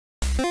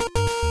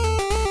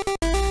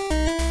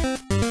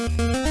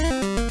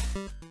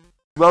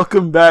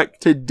Welcome back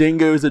to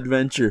Dingo's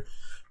Adventure.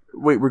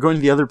 Wait, we're going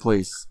to the other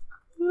place.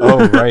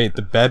 Oh, right,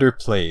 the better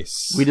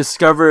place. We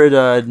discovered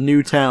a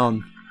new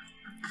town.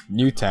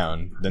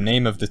 Newtown, the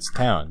name of this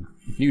town.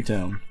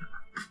 Newtown.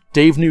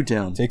 Dave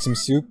Newtown. Take some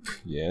soup?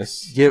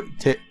 Yes. Yep.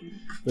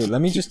 Wait,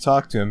 let me just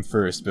talk to him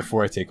first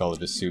before I take all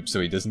of his soup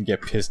so he doesn't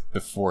get pissed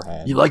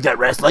beforehand. You like that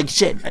rest like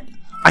shit.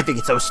 I think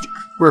it's so stupid.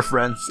 We're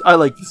friends. I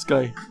like this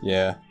guy.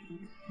 Yeah.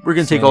 We're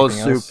gonna take all his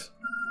soup. Else?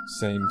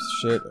 Same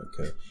shit?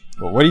 Okay.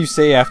 Well, what do you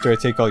say after I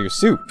take all your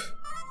soup?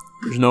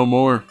 There's no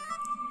more.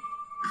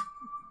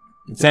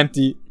 It's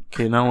empty.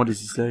 Okay, now what does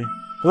he say?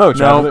 Hello,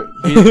 traveler.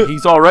 No,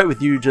 he's alright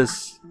with you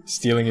just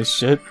stealing his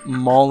shit?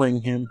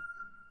 mauling him.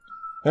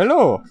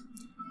 Hello.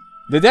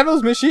 The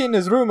Devil's Machine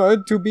is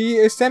rumored to be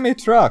a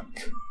semi-truck.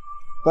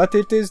 But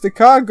it is the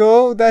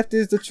cargo that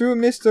is the true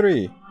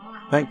mystery.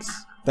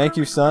 Thanks. Thank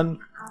you, son.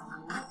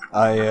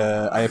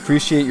 I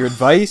appreciate your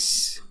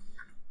advice.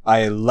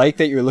 I like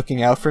that you're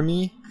looking out for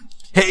me.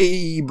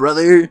 Hey,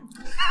 brother.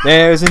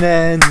 There's an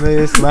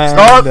endless land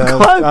Stop of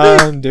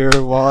clapping.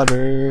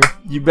 underwater.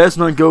 You best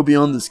not go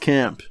beyond this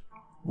camp.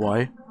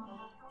 Why?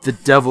 The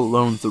devil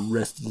owns the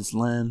rest of this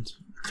land.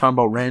 Talking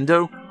about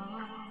Rando?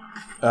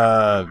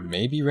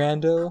 Maybe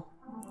Rando?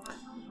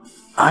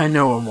 I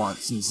know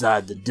what's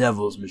inside the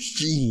devil's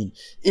machine.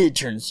 It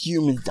turns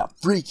humans to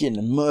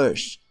freaking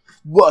mush.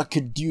 What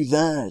could do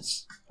that?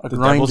 A The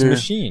grinder. Devil's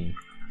Machine.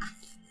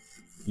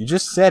 You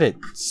just said it,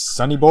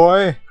 sonny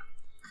boy.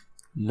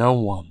 No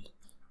one.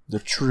 The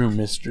true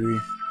mystery.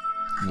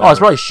 No. Oh, it's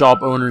probably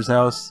shop owner's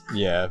house.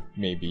 Yeah,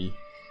 maybe.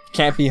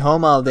 Can't be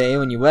home all day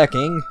when you're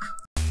working.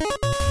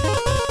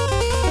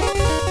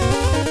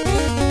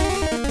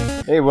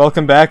 Hey,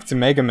 welcome back to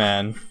Mega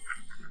Man.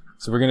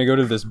 So we're gonna go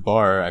to this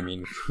bar. I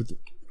mean,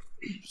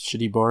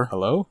 Shitty bar.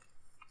 hello?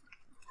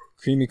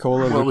 Creamy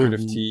cola, Well,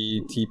 lucrative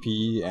tea,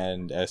 TP,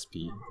 and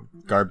SP.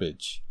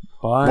 Garbage.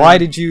 Bye. Why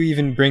did you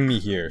even bring me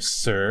here,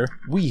 sir?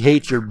 We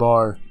hate your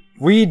bar.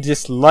 We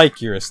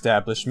dislike your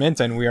establishment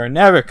and we are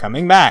never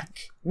coming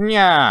back.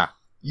 Nya.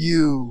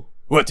 You.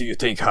 What do you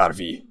think,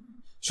 Harvey?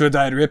 Should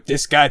I rip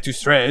this guy to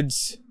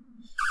shreds?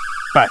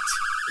 But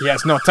he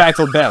has no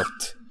title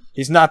belt.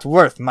 He's not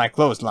worth my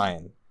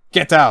clothesline.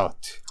 Get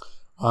out.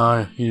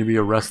 You need to be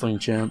a wrestling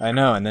champ. I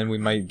know, and then we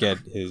might get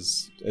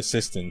his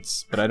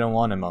assistance, but I don't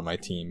want him on my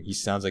team. He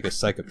sounds like a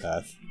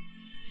psychopath.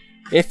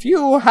 If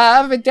you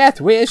have a death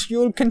wish,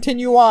 you'll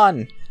continue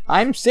on.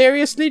 I'm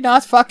seriously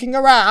not fucking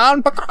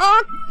around.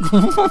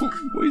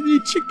 What is he,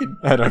 chicken?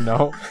 I don't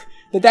know.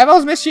 The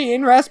Devil's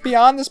Machine rests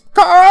beyond this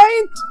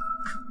point.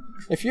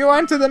 If you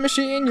enter the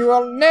machine, you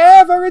will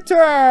never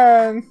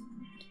return.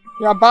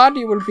 Your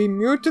body will be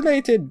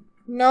mutilated.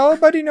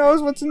 Nobody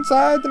knows what's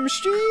inside the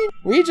machine.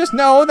 We just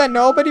know that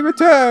nobody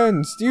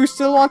returns. Do you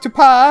still want to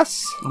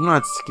pass? I'm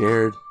not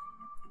scared.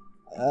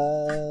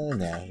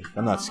 No,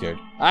 I'm not scared.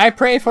 I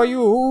pray for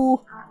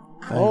you.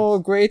 Thanks. Oh,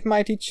 great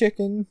mighty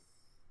chicken.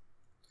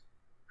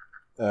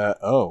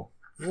 Oh.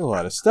 There's a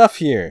lot of stuff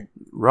here.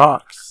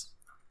 Rocks.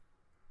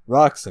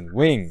 Rocks and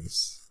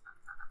wings.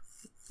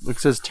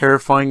 Looks as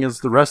terrifying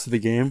as the rest of the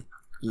game.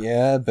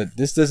 Yeah, but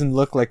this doesn't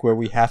look like where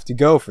we have to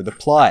go for the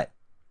plot.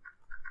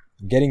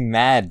 I'm getting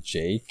mad,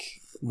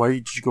 Jake. Why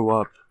did you go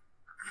up?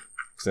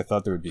 Because I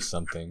thought there would be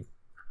something.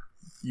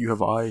 You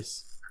have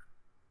eyes.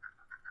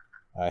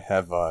 I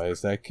have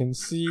eyes that can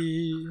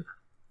see.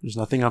 There's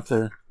nothing up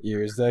there.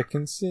 Ears that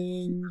can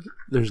sing.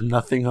 There's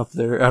nothing up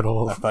there at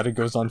all. I thought it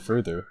goes on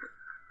further.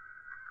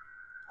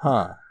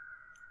 Huh.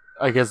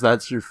 I guess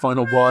that's your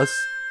final boss.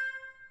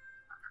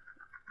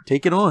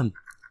 Take it on.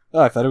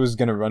 Oh, I thought it was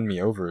gonna run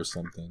me over or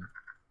something.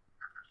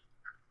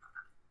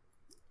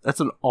 That's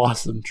an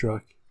awesome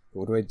truck.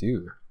 What do I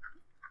do?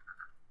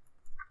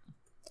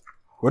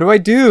 What do I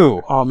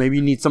do? Oh, maybe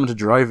you need someone to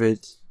drive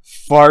it.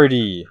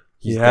 Farty.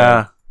 He's yeah.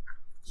 dead.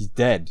 He's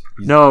dead.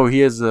 No, he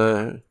has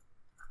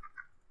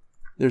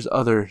there's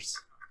others.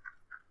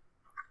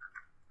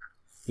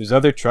 There's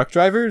other truck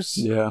drivers?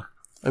 Yeah,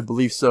 I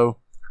believe so.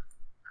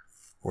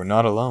 We're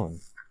not alone.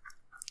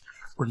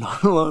 We're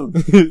not alone.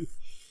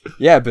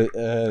 Yeah, but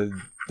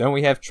don't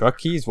we have truck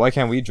keys? Why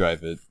can't we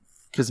drive it?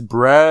 Because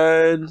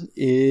Brad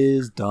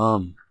is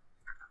dumb.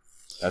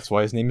 That's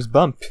why his name is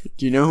Bump.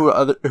 Do you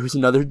know who's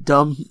another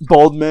dumb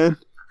bald man?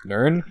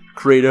 Nern?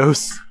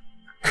 Kratos.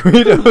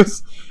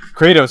 Kratos?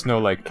 Kratos no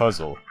like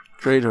puzzle.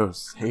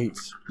 Kratos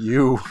hates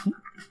you.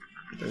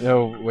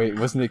 No, wait,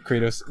 wasn't it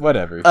Kratos?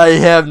 Whatever. I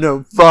have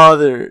no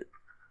father.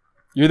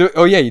 You're the.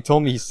 Oh yeah, you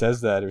told me he says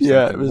that or something.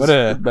 Yeah, it was what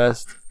the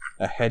best.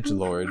 a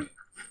hedgelord.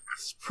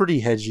 It's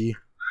pretty hedgy.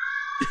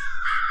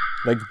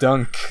 Like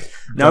Dunk.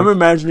 Now I'm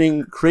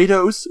imagining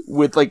Kratos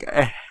with like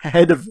a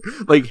head of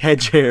like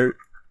hedge hair.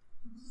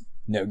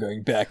 No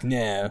going back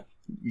now.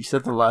 You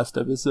said the last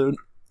episode.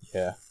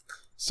 Yeah.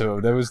 So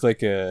that was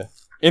like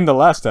in the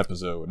last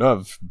episode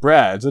of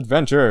Brad's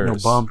Adventures. No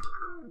bump.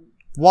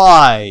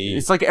 Why?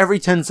 It's like every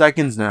 10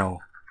 seconds now.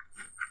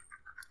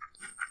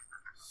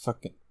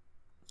 Fucking.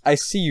 I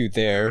see you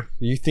there.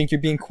 You think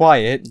you're being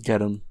quiet.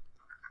 Get him.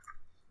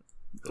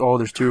 Oh,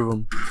 there's two of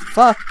them.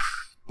 Fuck.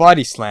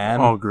 Body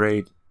slam. Oh,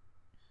 great.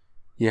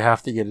 You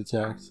have to get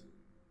attacked.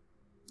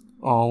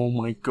 Oh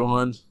my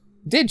god.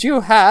 Did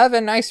you have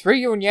a nice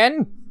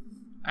reunion?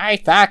 I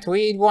thought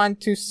we'd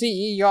want to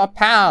see your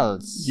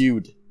pals.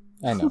 Dude.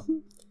 I know.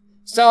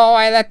 So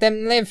I let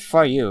them live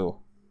for you.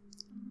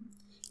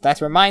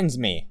 That reminds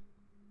me.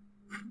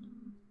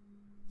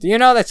 Do you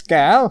know this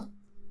girl?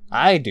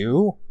 I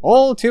do.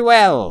 All too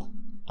well.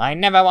 I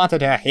never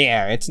wanted her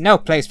here. It's no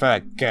place for a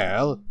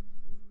girl.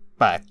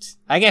 But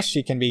I guess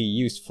she can be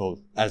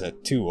useful as a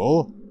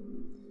tool.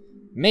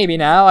 Maybe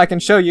now I can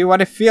show you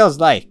what it feels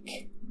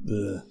like.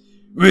 Ugh.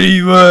 What do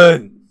you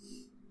want?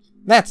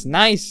 That's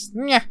nice.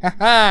 You're...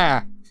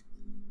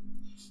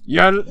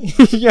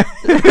 Is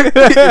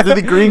it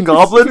the Green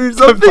Goblin or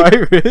something?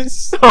 The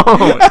virus.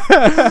 Oh,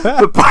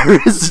 the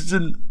virus is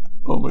in...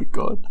 Oh my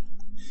god.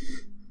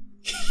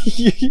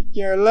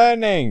 You're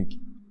learning.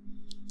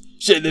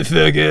 Shut the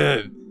fuck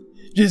up.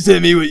 Just tell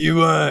me what you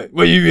want.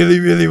 What you really,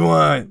 really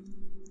want.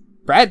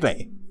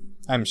 Bradley,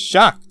 I'm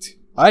shocked.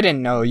 I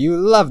didn't know you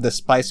love the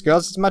Spice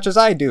Girls as much as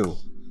I do.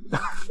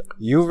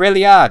 You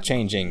really are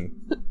changing.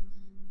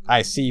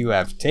 I see you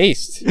have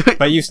taste,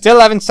 but you still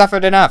haven't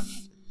suffered enough.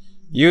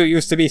 You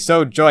used to be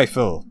so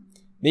joyful.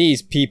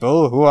 These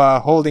people who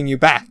are holding you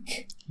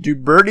back.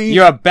 Dude, Birdie...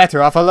 You're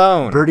better off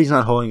alone. Birdie's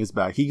not holding us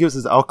back. He gives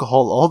us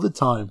alcohol all the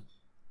time.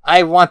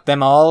 I want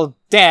them all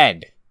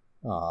dead.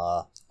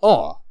 Aww.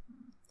 Or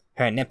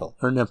her nipple.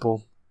 Her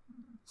nipple.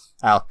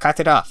 I'll cut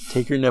it off.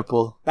 Take her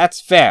nipple.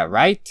 That's fair,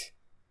 right?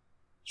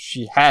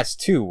 She has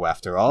two,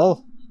 after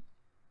all.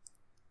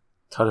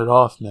 Cut it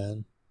off,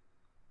 man.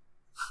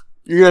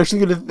 You're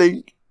actually gonna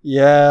think...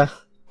 Yeah.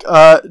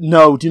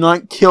 No, do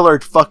not kill our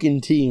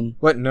fucking team.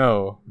 What?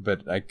 No,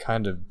 but I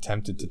kind of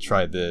tempted to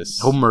try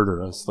this. He'll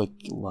murder us, like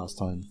last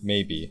time.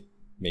 Maybe.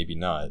 Maybe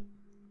not.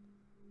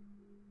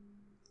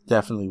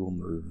 Definitely will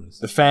murder us.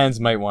 The fans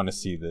might want to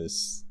see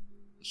this.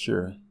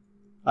 Sure.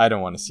 I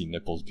don't want to see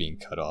nipples being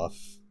cut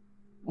off.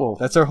 Well,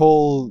 That's our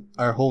whole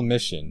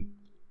mission.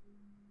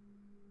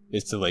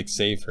 Is to, like,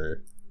 save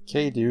her.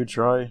 okay, dude,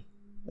 try.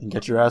 And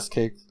get your ass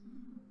kicked.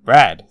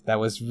 Brad, that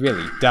was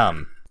really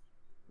dumb.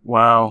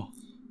 Wow.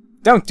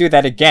 Don't do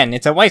that again.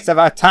 It's a waste of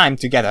our time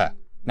together.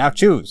 Now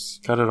choose.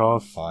 Cut it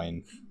off.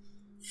 Fine.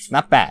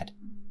 Not bad.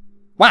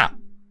 Wow.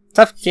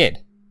 Tough kid.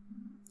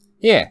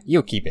 Here,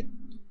 you keep it.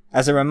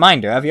 As a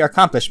reminder of your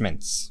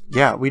accomplishments.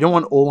 Yeah, we don't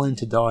want Olin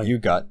to die. You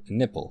got a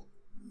nipple.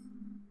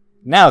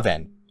 Now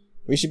then,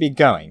 we should be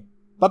going.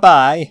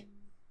 Bye-bye.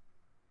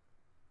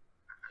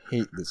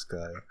 Hate this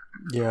guy.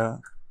 Yeah.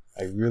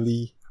 I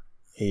really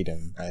hate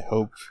him. I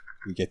hope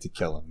we get to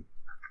kill him.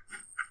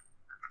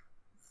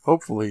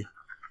 Hopefully.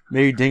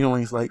 Maybe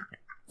Dingling's like...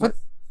 What?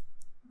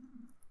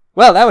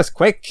 Well, that was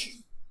quick.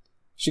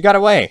 She got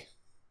away.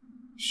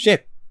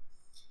 Shit.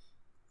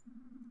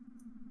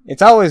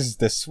 It's always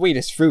the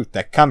sweetest fruit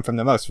that come from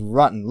the most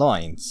rotten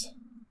loins.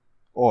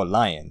 Or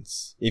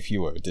lions, if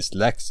you were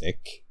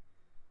dyslexic.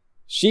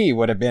 She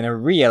would have been a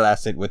real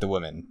asset with the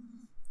woman.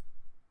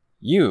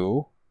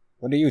 You?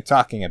 What are you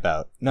talking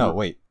about? No,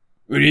 wait.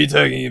 What are you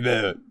talking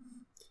about?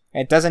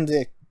 It doesn't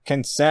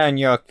concern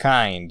your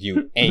kind,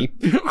 you ape.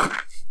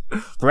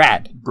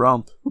 Brad.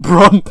 Brump.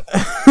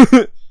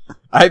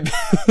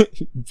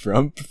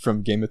 Brump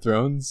from Game of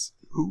Thrones?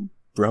 Who?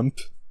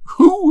 Brump?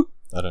 Who?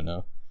 I don't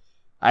know.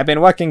 I've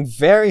been working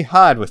very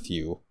hard with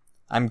you.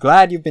 I'm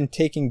glad you've been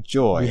taking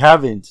joy. We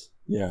haven't.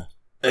 Yeah.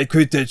 I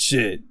quit that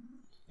shit.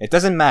 It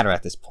doesn't matter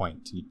at this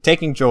point. You're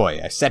taking joy.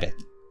 I said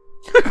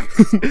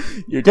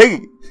it. You're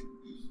taking...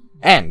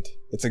 And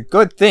it's a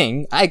good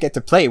thing I get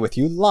to play with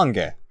you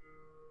longer.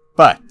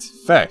 But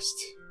first,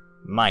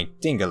 my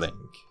dingling.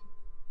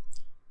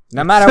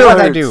 No matter Still what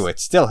I hurts. do, it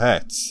still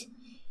hurts.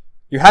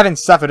 You haven't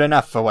suffered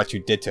enough for what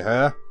you did to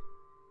her.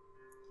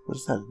 What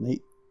is that,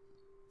 Nate?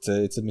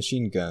 It's a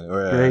machine gun,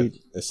 or a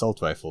Great.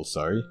 assault rifle,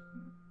 sorry.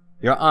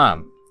 Your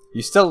arm.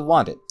 You still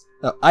want it.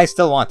 No, I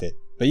still want it,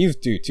 but you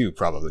do too,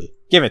 probably.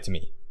 Give it to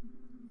me.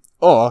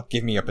 Or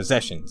give me your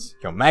possessions.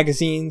 Your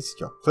magazines,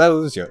 your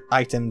clothes, your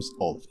items,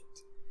 all of it.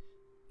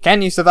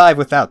 Can you survive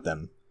without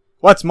them?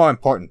 What's more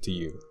important to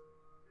you?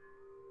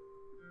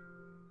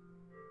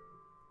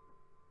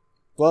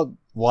 Well,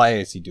 why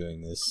is he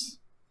doing this?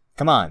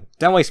 Come on,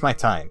 don't waste my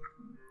time.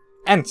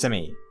 Answer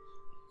me.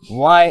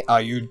 Why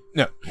are you...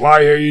 No.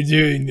 Why are you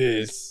doing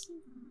this?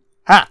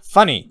 Ha!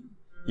 Funny!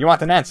 You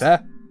want an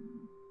answer?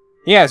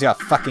 Here's your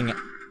fucking...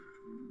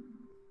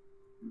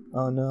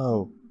 Oh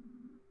no.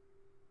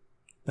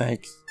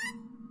 Thanks.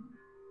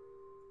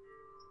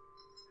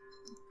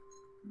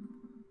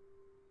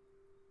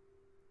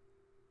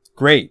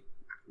 Great.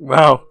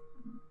 Wow.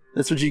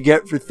 That's what you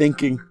get for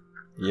thinking.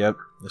 Yep,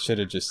 I should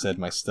have just said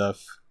my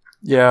stuff.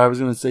 Yeah, I was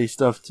gonna say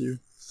stuff too.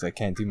 'Cause I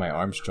can't do my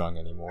Armstrong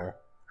anymore.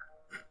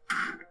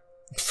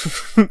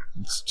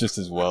 It's just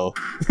as well.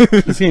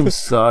 This game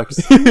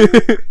sucks.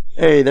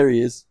 Hey, there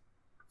he is.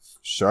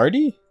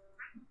 Shardy?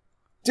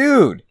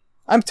 Dude,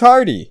 I'm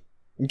tardy.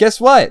 And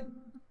guess what?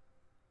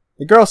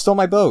 The girl stole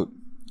my boat.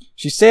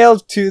 She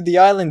sailed to the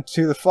island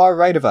to the far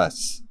right of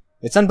us.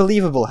 It's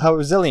unbelievable how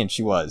resilient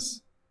she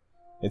was.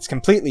 It's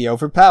completely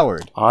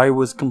overpowered. I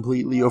was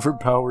completely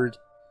overpowered.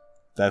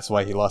 That's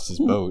why he lost his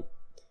boat.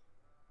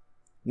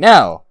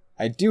 Now,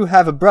 I do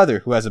have a brother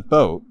who has a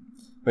boat,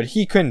 but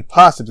he couldn't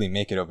possibly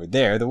make it over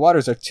there. The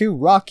waters are too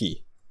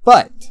rocky.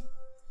 But,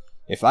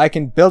 if I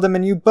can build him a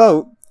new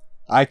boat,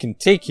 I can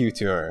take you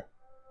to her.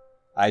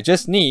 I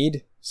just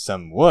need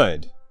some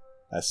wood,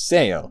 a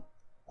sail,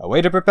 a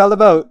way to propel the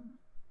boat,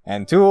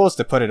 and tools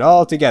to put it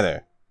all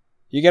together.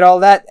 You get all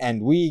that,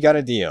 and we got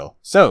a deal.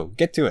 So,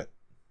 get to it.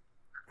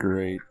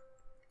 Great.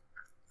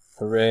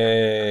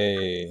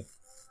 Hooray.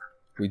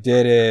 We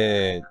did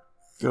it.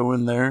 Go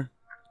in there.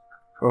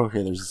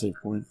 Okay, there's a save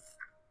point.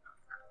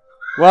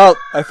 Well,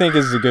 I think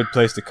this is a good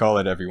place to call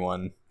it,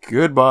 everyone.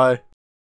 Goodbye.